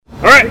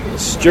right,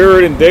 it's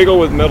Jared and Daigle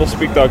with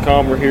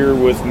MetalSpeak.com. We're here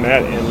with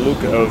Matt and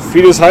Luke of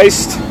Fetus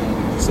Heist.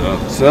 What's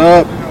up? What's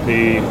up?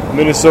 The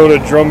Minnesota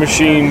drum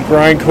machine,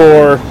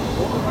 grindcore,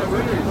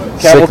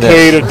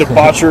 cavalcade of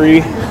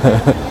debauchery.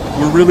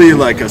 We're really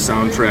like a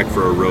soundtrack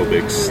for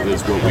aerobics.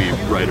 Is what we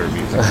write our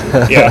music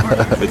to. Yeah.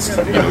 It's,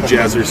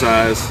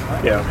 jazzercise.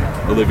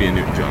 Yeah. Olivia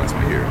Newton-John's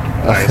my hero.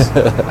 Nice.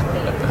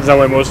 Is that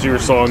why most of your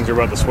songs are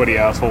about the sweaty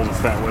assholes of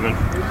fat women?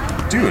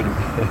 Dude,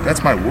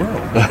 that's my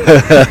world.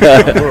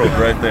 My world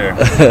right there.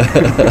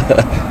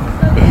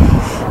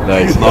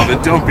 Nice. Love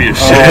it. Don't be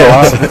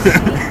ashamed.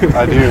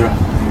 I do.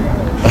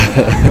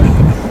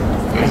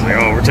 I was like,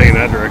 oh, we're taking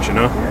that direction,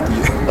 huh?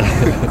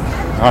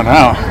 Oh,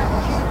 no.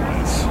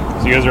 So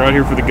you guys are out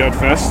here for the Gut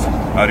Fest?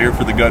 Out here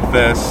for the Gut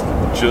Fest.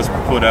 Just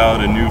put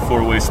out a new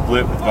 4-way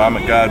split with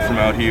Vomit God from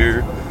out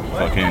here.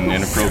 Fucking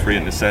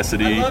Inappropriate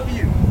Necessity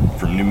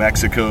from New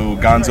Mexico.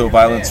 Gonzo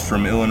Violence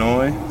from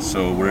Illinois.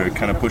 So we're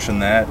kind of pushing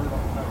that.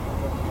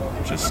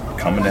 Just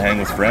coming to hang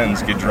with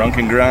friends, get drunk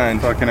and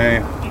grind. Fucking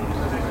A.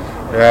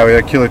 Yeah, we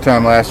had a killer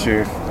time last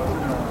year.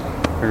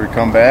 We would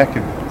come back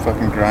and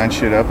fucking grind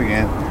shit up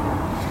again.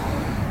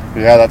 But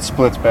yeah, that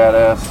split's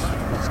badass.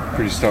 I was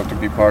pretty stoked to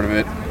be part of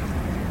it.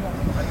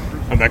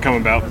 How'd that come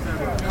about?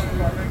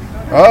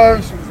 It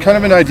was kind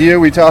of an idea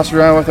we tossed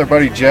around with our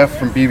buddy Jeff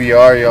from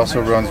BBR. He also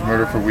runs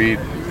Murder for Weed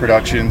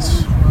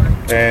Productions.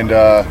 And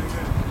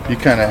he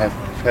kind of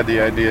had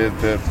the idea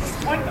to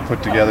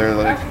put together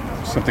like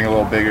something a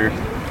little bigger.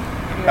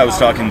 I was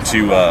talking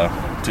to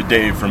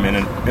Dave from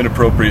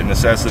Inappropriate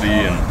Necessity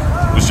and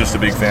was just a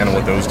big fan of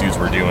what those dudes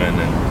were doing.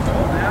 And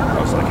I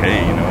was like,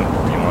 hey, do you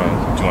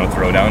want to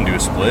throw down and do a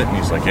split? And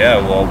he's like, yeah,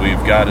 well, all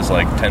we've got is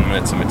like 10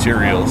 minutes of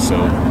material. So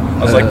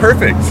I was like,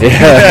 perfect.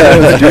 Yeah,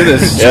 let's do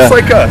this. Just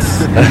like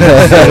us.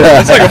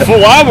 It's like a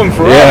full album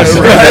for us.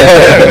 Right?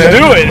 Yeah, let's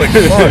do it. Like,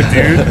 fuck,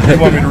 dude. You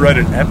want me to write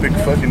an epic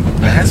fucking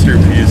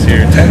masterpiece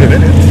here in 10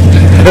 minutes?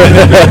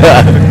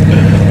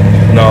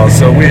 No,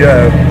 so we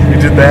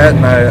did that,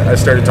 and I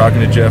started talking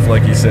to Jeff,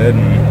 like he said,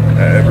 and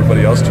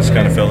everybody else just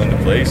kind of fell into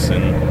place,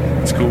 and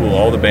it's cool.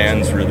 All the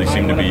bands really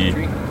seem to be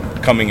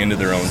coming into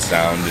their own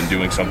sound and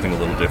doing something a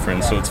little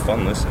different, so it's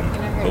fun listening.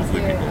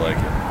 Hopefully people like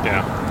it.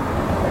 Yeah.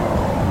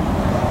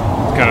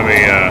 It's kind of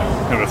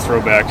a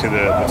throwback to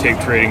the tape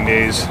trading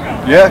days.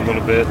 Yeah. A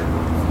little bit.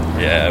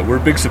 Yeah, we're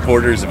big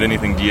supporters of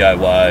anything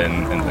DIY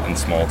and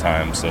small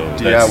time, so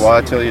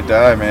DIY till you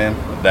die, man.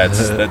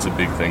 that's a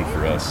big thing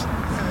for us.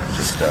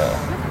 Just the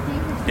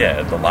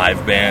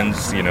live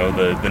bands, the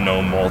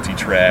no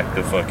multi-track,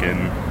 the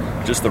fucking,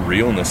 just the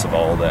realness of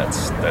all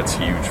that's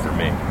huge for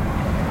me.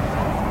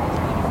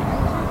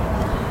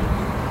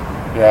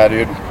 Yeah,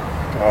 dude.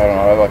 I don't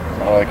know.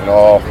 I like it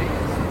all.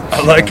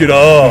 I like it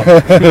all.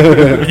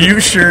 You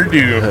sure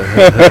do.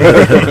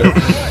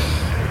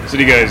 So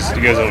do you guys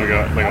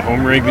have like a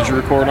home rig that you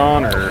record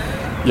on, or?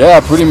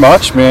 Yeah, pretty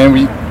much, man.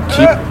 We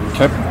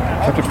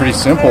kept it pretty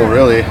simple,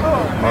 really.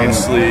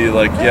 Honestly,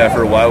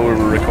 for a while we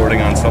were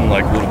recording on some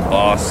little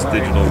Boss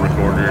digital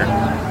recorder.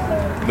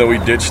 Then we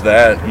ditched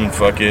that and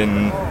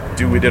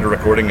we did a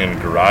recording in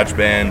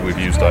GarageBand. We've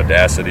used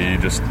Audacity,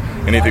 just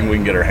anything we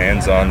can get our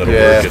hands on that'll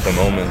work at the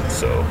moment.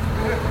 So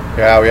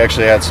yeah, we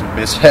actually had some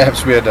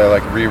mishaps. We had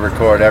to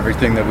re-record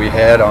everything that we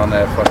had on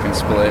that fucking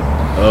split.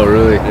 Oh,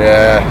 really?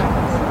 Yeah.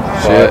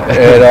 Shit.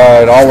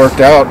 It all worked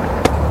out.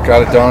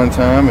 Got it done in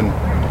time, and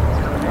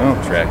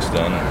track's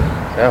done.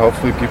 Yeah,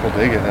 hopefully people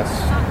dig it.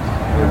 That's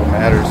what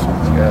matters,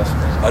 I guess.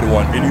 I don't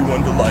want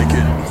anyone to like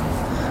it.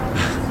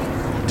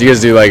 Do you guys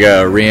do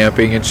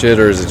reamping and shit,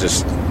 or is it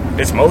just?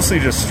 It's mostly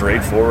just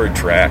straightforward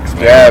tracks,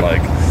 man.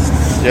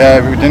 Yeah,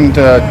 we didn't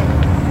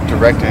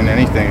direct in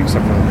anything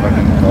except for the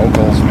fucking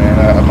vocals, man.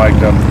 I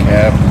mic'd up the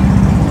cab.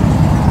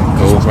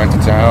 Cool. Just went to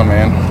town,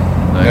 man.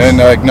 Nice. And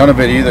none of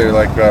it either.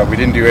 We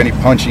didn't do any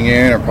punching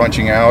in or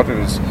punching out. It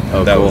was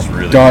was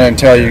really done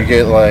until you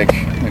get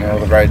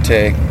the right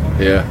take.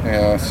 Yeah.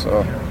 Yeah.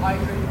 So.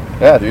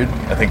 Yeah, dude.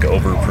 I think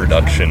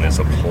overproduction is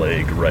a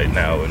plague right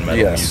now in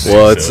metal music.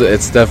 Well,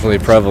 it's definitely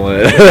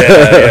prevalent.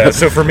 Yeah.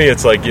 So for me,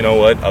 it's you know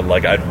what?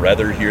 I'd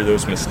rather hear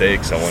those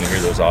mistakes. I want to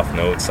hear those off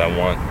notes. I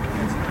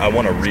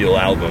want a real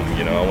album.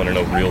 I want to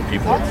know real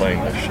people are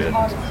playing this shit.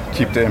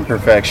 Keep the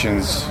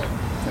imperfections.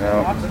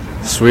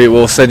 Sweet.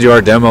 We'll send you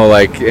our demo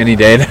any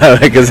day now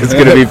because it's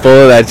gonna be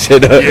full of that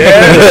shit.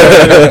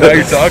 Yeah. Now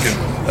you're talking.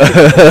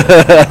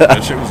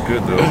 That shit was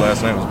good though.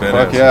 Last night was badass.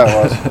 Fuck yeah, it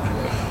was.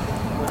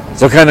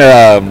 So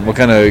what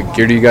kind of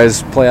gear do you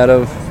guys play out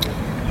of?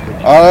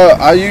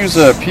 I use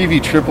a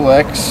PV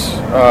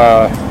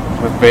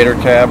XXX with Vader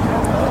cab,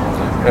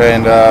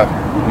 and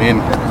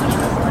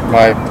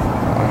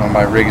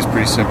my rig is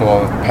pretty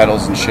simple with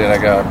pedals and shit. I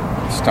got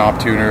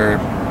stomp tuner,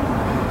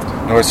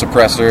 noise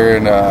suppressor,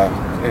 and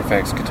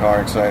Aphex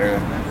guitar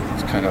exciter.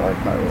 It's kind of like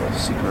my little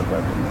secret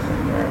weapon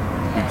in there.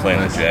 Been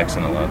playing the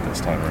Jackson a lot this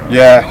time around.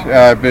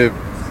 Yeah,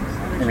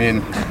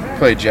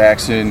 played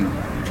Jackson,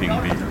 King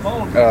B,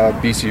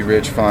 BC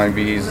Rich, Fine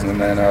Bs,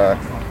 and then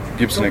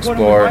Gibson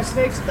Explorer.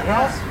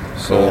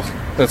 So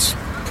that's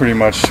pretty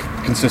much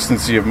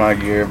consistency of my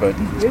gear, but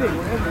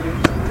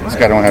This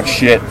guy don't have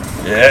shit.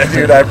 Yeah,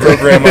 dude, I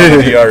program on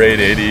the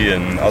DR880,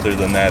 and other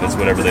than that, it's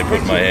whatever they put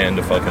in my hand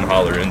to fucking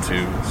holler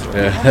into. So.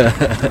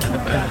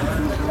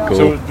 Cool.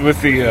 So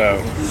with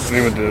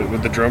the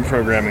with the drum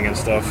programming and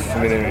stuff,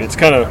 I mean, it's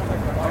kind of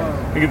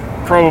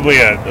probably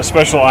a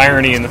special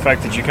irony in the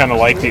fact that you kind of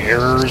like the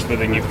errors, but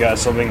then you've got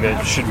something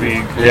that should be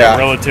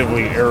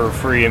relatively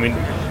error-free. I mean,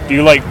 do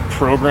you like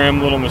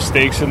program little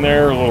mistakes in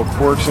there, or little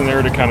quirks in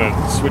there to kind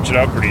of switch it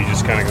up, or do you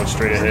just kind of go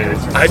straight ahead?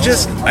 I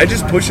just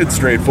push it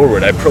straight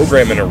forward. I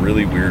program in a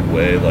really weird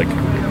way. Like,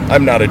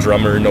 I'm not a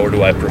drummer, nor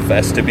do I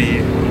profess to be.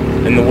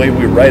 And the way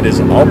we write is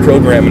I'll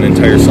program an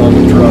entire song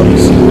with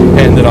drums,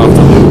 hand it off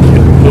to Luke,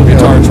 he'll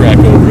guitar track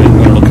over it, and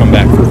then it'll come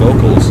back for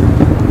vocals.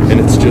 And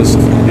it's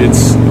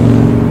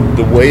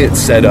the way it's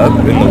set up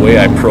and the way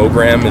I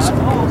program is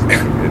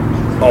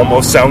it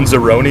almost sounds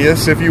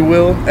erroneous, if you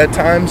will, at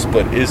times,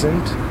 but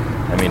isn't.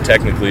 I mean,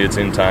 technically it's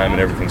in time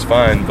and everything's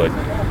fine, but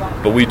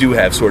we do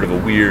have sort of a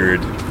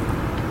weird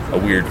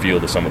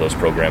feel to some of those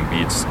program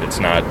beats. It's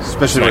not,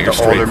 especially it's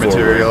not with the older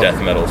material, death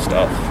metal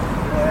stuff.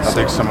 I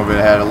think some of it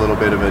had a little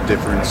bit of a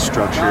different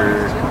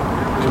structure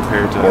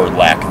compared to... Or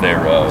lack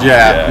thereof.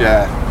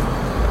 Yeah.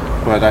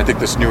 But I think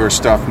this newer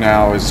stuff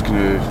now is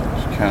going to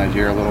kind of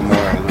hear a little more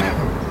of the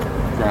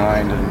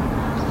grind and,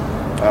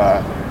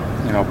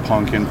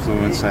 punk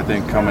influence, I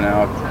think, coming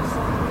out.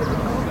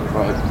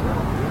 But...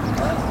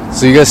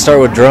 So you guys start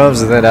with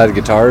drums and then add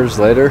guitars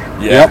later?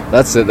 Yeah. Yep.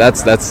 That's it.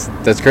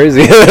 That's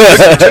crazy.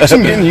 It took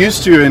some getting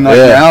used to, and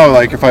now,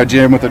 like, if I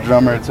jam with a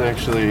drummer,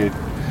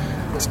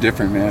 it's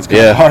different, man. It's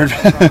kind of hard.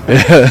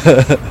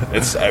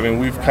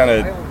 We've kind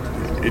of,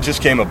 it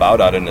just came about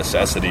out of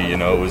necessity,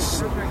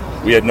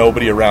 we had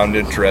nobody around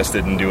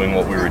interested in doing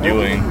what we were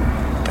doing,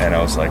 and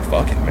I was like,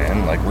 fuck it,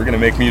 man, like, we're going to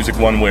make music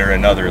one way or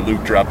another.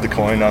 Luke dropped the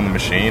coin on the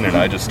machine, and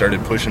I just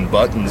started pushing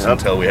buttons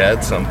until we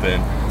had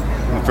something.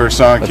 The first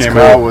song that came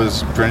out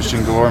was Drenched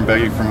in Gore and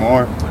Begging for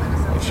More.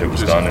 That shit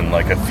was done in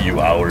like a few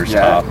hours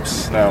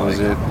tops. That was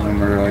it. And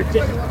we were like,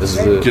 this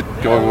is it.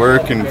 Go to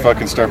work and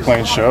fucking start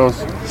playing shows.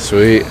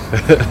 Sweet.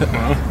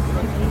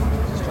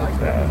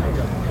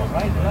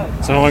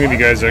 So how long have you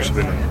guys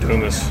actually been doing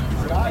this?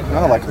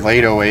 Like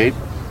late 08.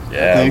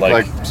 Yeah, I think,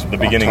 like the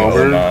beginning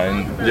October. of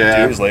 09. Yeah.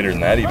 2 years later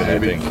than that even,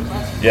 Maybe. I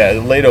think. Yeah,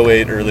 late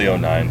 08, early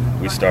 09,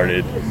 we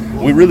started.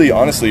 We really,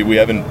 honestly, we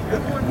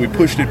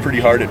pushed it pretty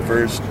hard at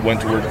first,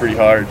 went to work pretty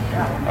hard.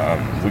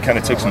 We kind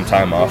of took some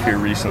time off here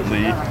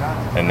recently,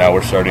 and now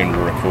we're starting to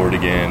record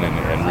again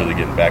and really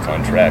getting back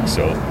on track.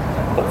 So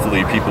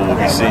hopefully people will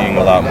be seeing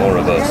a lot more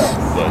of us.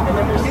 But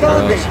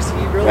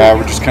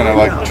we're just kind of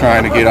like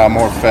trying to get on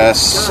more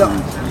fests,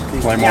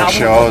 and play more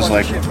shows,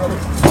 like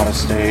out of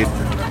state.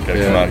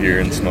 Gotta come out here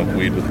and smoke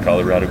weed with the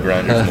Colorado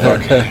Grinders.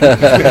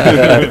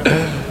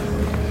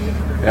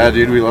 Yeah,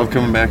 dude, we love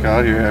coming back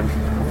out here.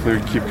 Hopefully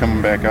we keep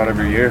coming back out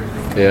every year.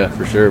 Yeah,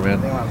 for sure, man.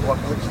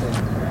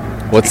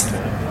 What's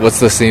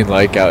the scene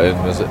like out in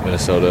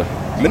Minnesota?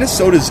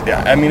 Minnesota's,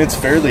 it's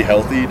fairly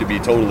healthy, to be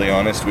totally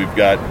honest. We've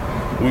got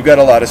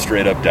a lot of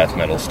straight up death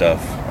metal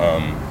stuff.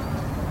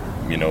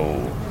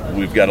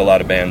 We've got a lot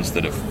of bands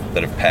that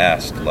have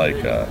passed,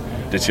 like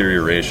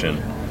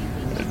Deterioration.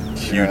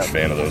 Huge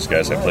fan of those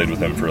guys. I played with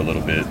them for a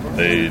little bit.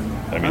 They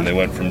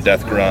went from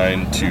death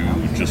grind to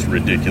just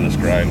ridiculous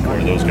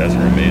grindcore. Those guys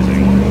are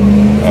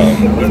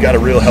amazing. We've got a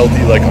real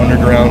healthy, like,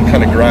 underground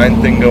kind of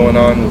grind thing going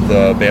on with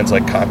bands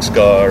like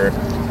Cockscar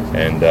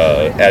and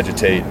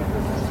Agitate.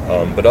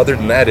 But other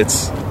than that,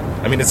 it's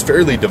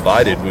fairly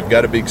divided. We've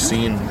got a big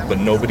scene, but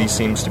nobody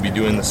seems to be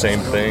doing the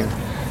same thing.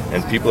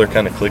 And people are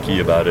kind of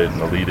cliquey about it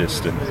and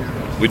elitist. And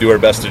we do our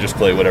best to just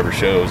play whatever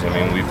shows.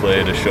 We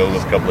played a show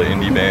with a couple of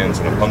indie bands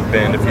and a punk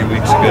band a few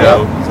weeks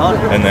ago,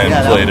 and then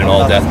played an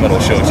all death metal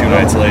show 2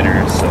 nights later.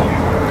 So,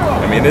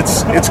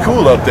 it's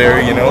cool up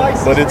there,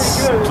 but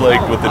it's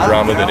plagued with the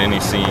drama that any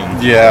scene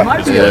is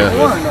plagued with.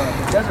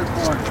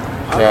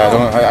 Yeah,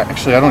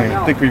 I don't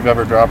even think we've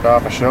ever dropped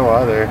off a show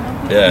either.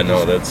 Yeah,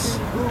 no, that's...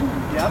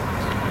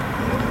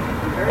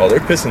 Oh, they're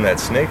pissing that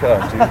snake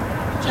off, dude.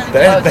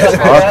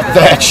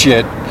 That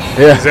shit.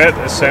 Yeah. Is that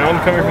a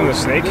sound coming from the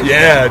snake?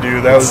 Yeah,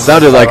 dude, that was...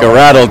 Sounded like a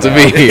rattle to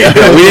me. We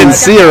didn't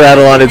see a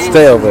rattle on its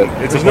tail, but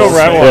There's no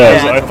rattle on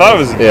it. I thought it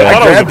was. Yeah. I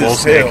thought it was a grabbed bull his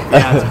snake. tail.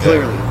 Yeah,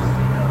 clearly.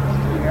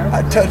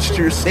 I touched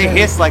your They snake.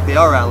 hiss like they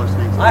are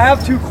rattlesnakes. I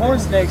have 2 corn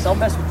snakes. I'll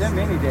mess with them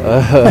any day.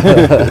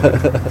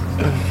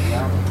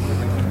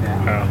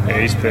 Oh, yeah,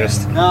 he's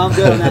pissed. No, I'm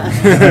good on that.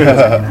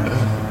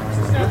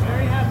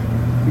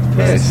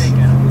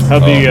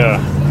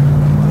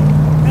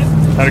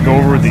 How'd it go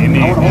over with the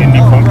indie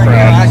punk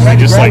crowd? They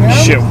just like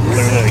shit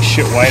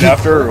white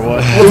after, or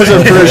what? It was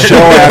our first show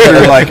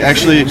after,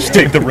 actually... Just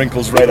take the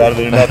wrinkles right out of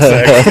their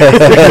nutsack.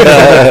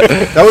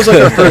 That was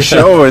our first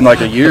show in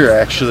a year,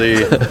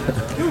 actually.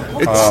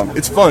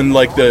 It's fun.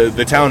 Like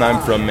the town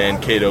I'm from,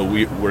 Mankato,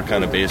 we're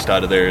kind of based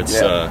out of there.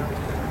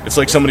 It's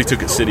like somebody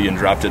took a city and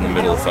dropped it in the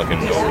middle of fucking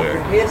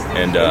nowhere.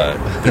 And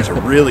there's a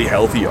really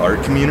healthy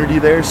art community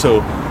there.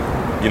 So,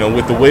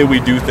 with the way we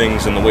do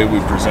things and the way we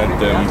present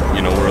them,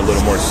 we're a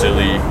little more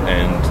silly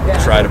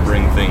and try to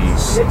bring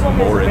things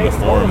more in the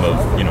form of,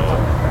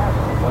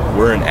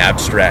 we're an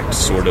abstract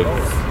sort of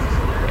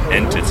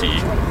entity,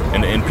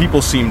 and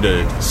people seem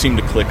to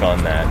click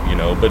on that, you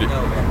know. But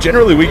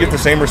generally, we get the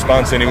same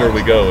response anywhere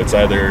we go. It's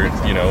either,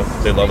 you know,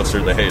 they love us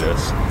or they hate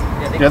us.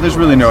 Yeah, there's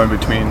really no in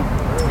between.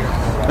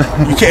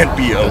 You can't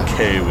be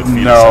okay with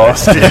No.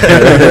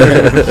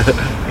 feticized.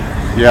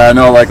 Yeah, I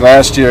know. Like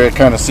last year, it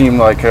kind of seemed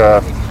like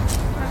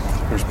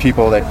there's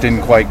people that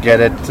didn't quite get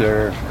it,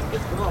 or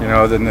you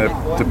know, then the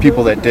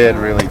people that did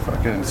really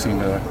fucking seem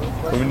to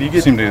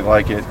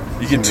like it.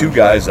 You get two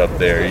guys up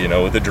there, you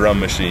know, with a drum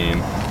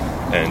machine,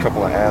 and A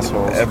couple of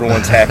assholes.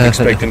 everyone's half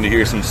expecting to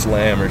hear some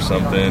slam or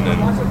something,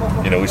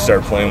 and you know, we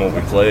start playing what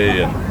we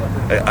play, and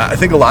I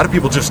think a lot of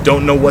people just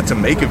don't know what to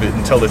make of it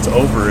until it's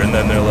over, and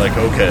then they're like,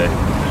 okay,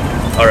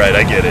 all right,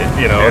 I get it,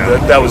 you know,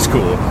 that was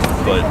cool,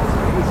 but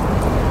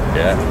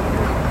yeah.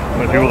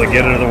 The people that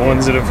get it are the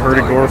ones that have heard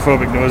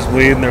agoraphobic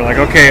nosebleed, and they're like,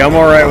 okay, I'm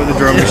all right with the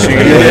drum machine.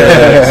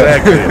 Yeah,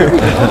 exactly.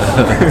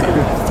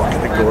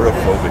 Fucking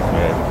agoraphobic,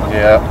 man.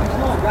 Yeah.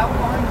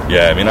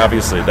 Yeah, I mean,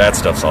 obviously that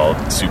stuff's all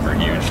super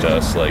huge to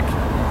us, like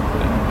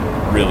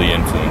really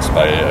influenced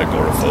by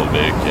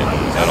agoraphobic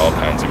and all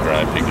kinds of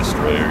grime, Pig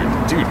Destroyer.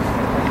 Dude,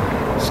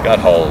 Scott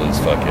Hall is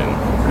fucking...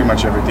 Pretty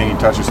much everything he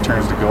touches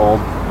turns to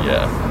gold.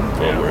 Yeah,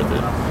 well worth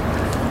it.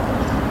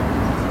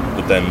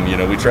 But then, you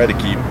know, we try to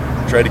keep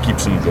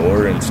some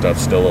gore and stuff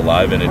still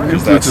alive in it,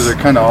 because Influences are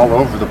kind of all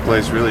over the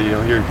place, really.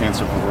 You'll hear hints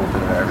of a little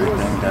bit of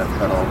everything. Death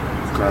metal,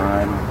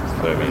 grime.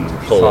 I mean,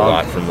 pull a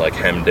lot from like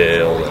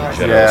Hemdale and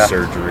General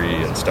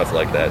Surgery and stuff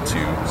like that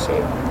too. So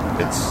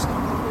it's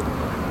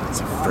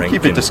a Franken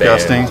Keep it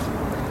disgusting.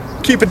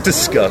 band. Keep it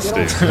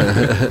disgusting.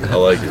 I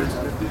like it.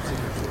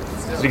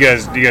 Do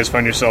you guys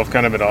find yourself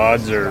kind of at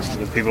odds, or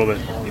with people that,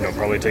 you know,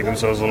 probably take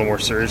themselves a little more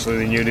seriously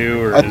than you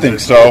do? Or I think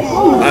so.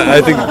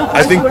 I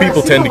think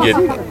people tend to get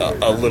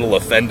a little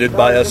offended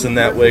by us in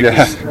that way.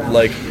 'Cause,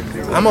 like,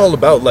 I'm all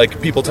about like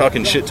people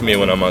talking shit to me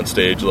when I'm on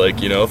stage.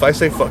 Like, you know, if I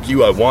say fuck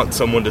you, I want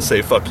someone to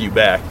say fuck you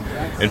back.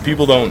 And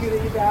people don't.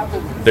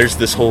 There's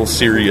this whole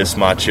serious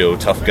macho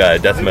tough guy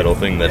death metal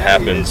thing that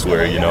happens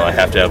where, you know, I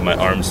have to have my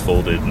arms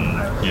folded and,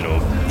 you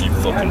know, you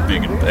fucking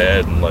big and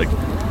bad, and like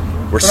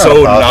we're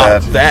so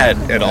not that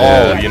at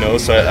all, you know.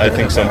 So I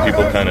think some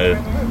people kind of,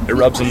 it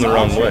rubs them the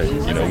wrong way.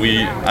 You know,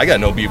 I got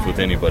no beef with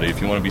anybody.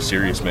 If you want to be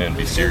serious, man,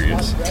 be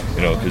serious.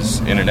 You know, because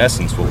in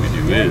essence, what we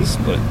do is,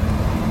 but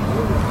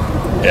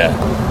yeah,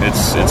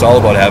 it's all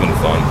about having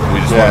fun.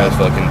 We just want to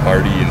fucking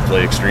party and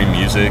play extreme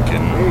music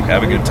and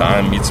have a good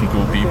time, meet some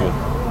cool people.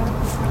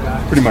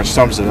 Pretty much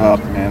sums it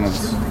up, man.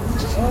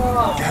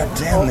 God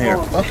damn, they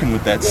are fucking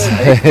with that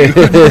snake, dude.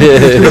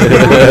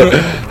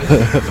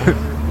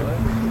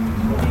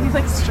 He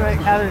like struck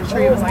out of the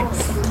tree. It was like.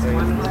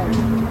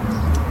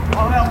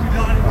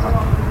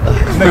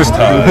 Next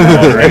time,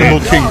 Animal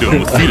Kingdom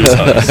with Fetus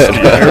Huts. There we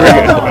go.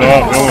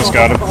 Oh, almost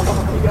got him.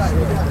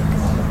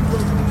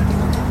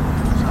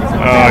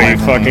 Oh, you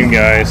fucking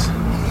guys.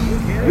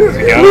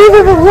 Leave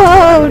him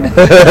alone! He's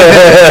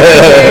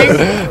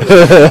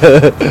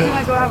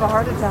gonna go have a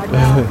heart attack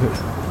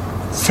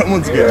now.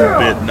 Someone's getting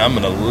bit, and I'm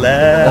gonna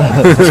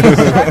laugh.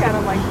 Struck at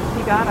him like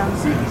he got him.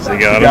 So you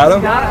got him? Got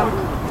him? Got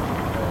him.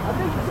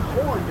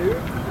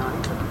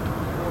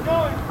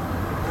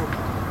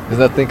 Is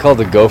that thing called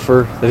a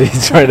gopher that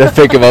he's trying to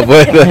pick him up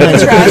with?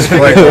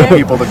 Like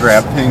people to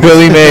grab things.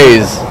 Billy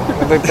Mays.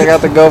 They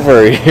got the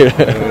gopher here.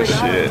 Oh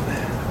shit.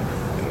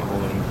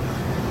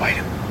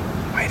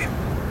 Bite him.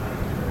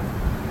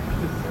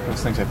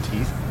 Those things have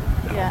teeth.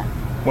 Yeah.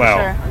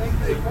 Wow.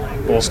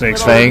 Sure. Bull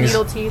snakes. Fangs.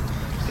 Needle teeth.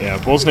 Yeah,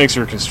 bull snakes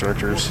are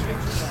constrictors.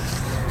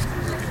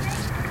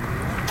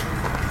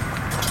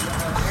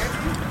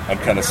 I'm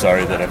kind of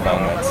sorry that I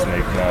found that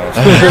snake now.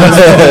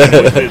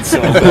 It's so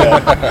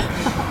bad.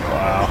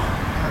 Wow.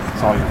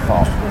 It's all your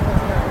fault.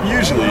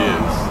 Usually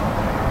is.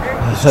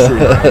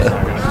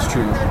 It's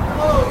true.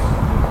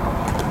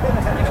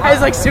 I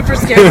was like super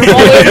scared from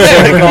all the way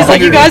there. He's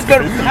like, you guys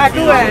better back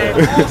away.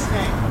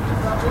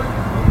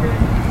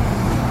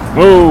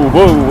 Whoa,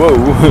 whoa,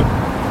 whoa.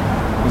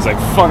 He's like,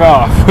 fuck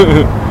off.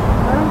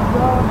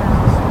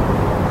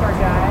 Poor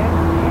guy.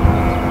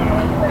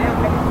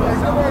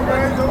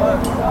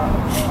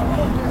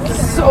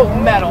 So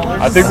metal.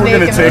 I think we're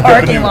gonna take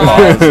up a new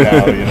cause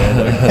now, you know,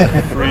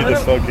 like free the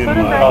fucking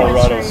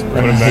Colorado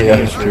Put him Springs. back Yeah, in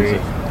his tree.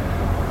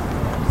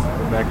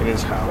 Back in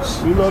his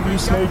house. We love you,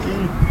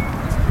 Snakey.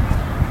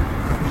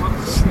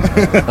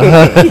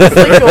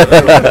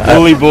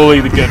 Bully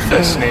the good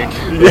for snake.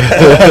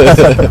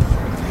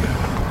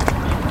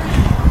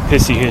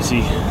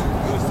 Hissy.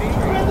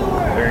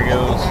 There he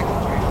goes.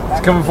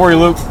 It's coming for you,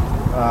 Luke.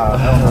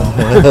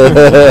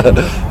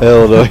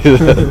 Hell no. If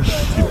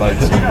he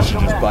bites you, you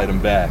should just bite him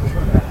back.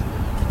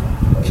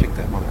 Kick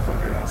that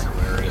motherfucker. That's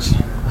hilarious.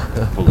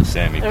 Pull a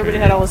Sammy Everybody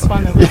Kerr. had all this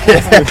fun.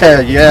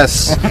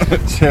 Yes.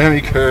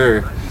 Sammy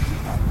Kerr.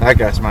 That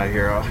guy's my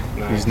hero.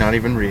 He's not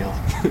even real.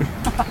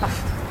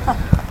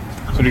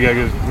 So what do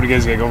you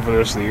guys got going for the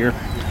rest of the year?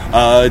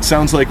 It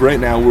sounds like right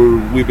now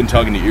we've been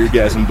talking to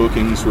Eargasm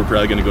Bookings. We're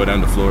probably going to go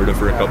down to Florida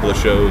for a couple of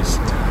shows.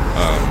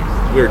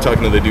 We were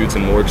talking to the dudes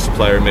in Morgue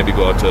Supplier, maybe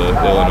go out to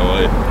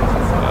Illinois.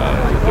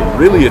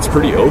 really, it's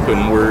pretty open.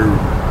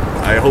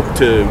 I hope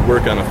to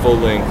work on a full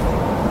length.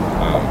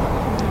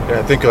 Yeah,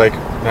 I think like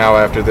now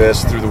after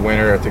this, through the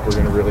winter, I think we're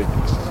going to really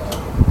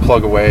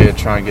plug away and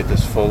try and get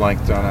this full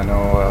length done. I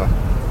know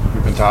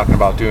we've been talking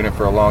about doing it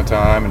for a long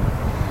time, and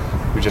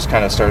we just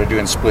kind of started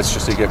doing splits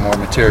just to get more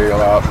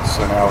material out.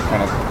 So now we're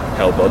kind of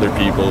help other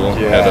people,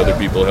 have other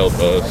people help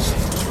us.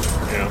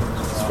 Yeah.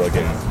 It's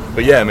fucking.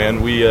 But yeah,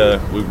 man, we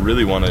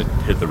really want to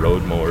hit the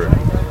road more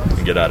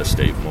and get out of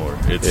state more.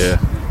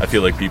 I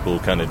feel like people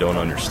kind of don't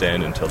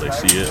understand until they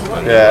see it,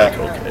 and they're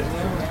like, okay.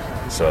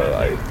 So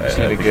I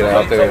need to get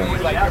out there.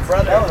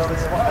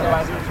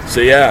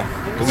 So yeah,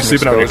 we'll be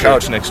sleeping on your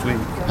couch next week.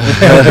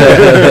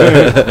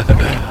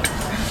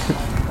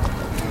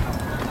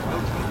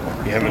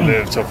 You haven't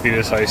lived till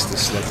Fetus Heist to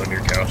sleep on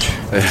your couch.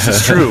 This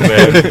is true,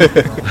 man.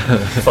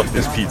 Fuck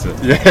this pizza.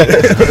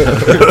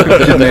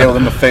 Get nailed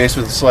in the face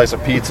with a slice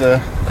of pizza.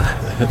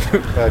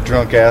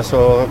 Drunk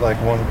asshole at like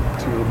 1,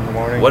 2 in the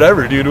morning.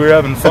 Whatever, dude. We were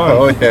having fun.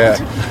 Oh yeah,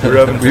 we were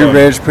having fun. We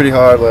raged pretty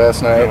hard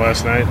last night.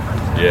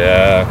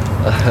 Yeah,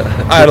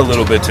 I had a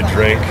little bit to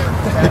drink.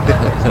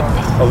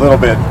 A little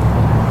bit.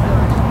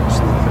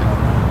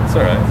 It's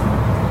all right.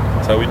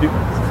 That's how we do.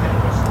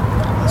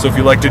 So if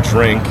you like to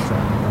drink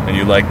and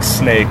you like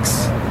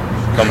snakes,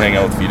 come hang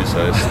out with Fetus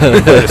Heist.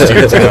 Invite us to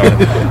your town.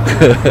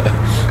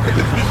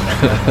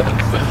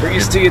 Bring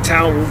us to your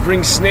town. We'll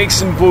bring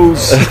snakes and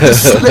booze.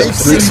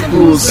 Snakes and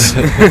booze.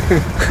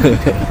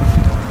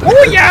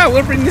 Oh yeah,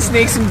 we'll bring the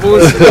snakes and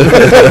booze.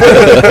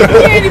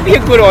 Yeah, it'll be a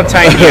good old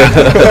time here.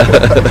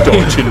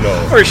 Don't you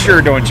know? For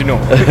sure, don't you know?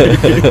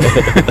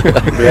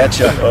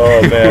 Betcha.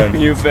 Oh man.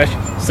 You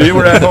betcha. See,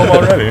 we're at home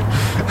already.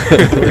 We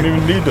don't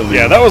even need to leave.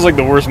 Yeah, that was like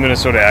the worst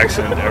Minnesota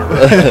accent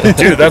ever.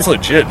 Dude, that's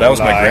legit. That was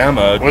my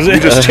grandma. Was it?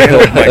 You just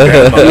channeled my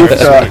grandma.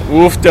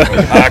 Oofta.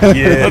 I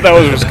thought that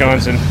was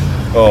Wisconsin.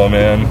 Oh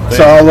man. It's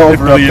all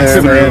over up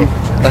there, man.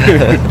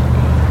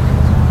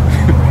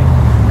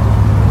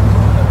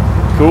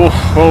 Cool.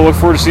 Well, look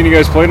forward to seeing you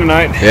guys play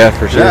tonight. Yeah,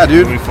 for sure. Yeah,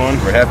 dude. It'll be fun.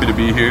 We're happy to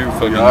be here.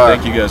 Fucking Yeah.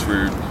 thank you guys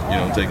for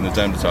taking the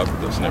time to talk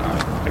with us and everything.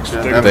 Thanks for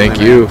taking Definitely, Thank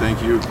man. you.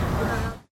 Thank you.